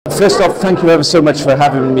first off, thank you ever so much for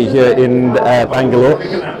having me here in Bangalore.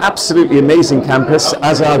 Absolutely amazing campus,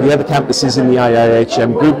 as are the other campuses in the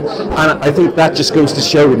IIHM group, and I think that just goes to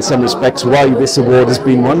show in some respects why this award has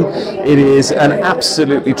been won. It is an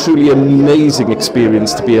absolutely, truly amazing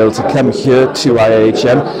experience to be able to come here to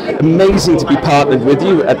IIHM. Amazing to be partnered with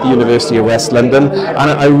you at the University of West London, and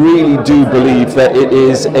I really do believe that it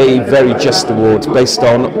is a very just award based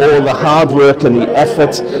on all the hard work and the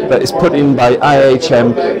effort that is put in by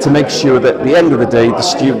IIHM to make sure that at the end of the day the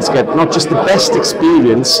students get not just the best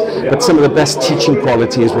experience but some of the best teaching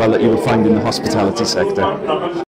quality as well that you will find in the hospitality sector.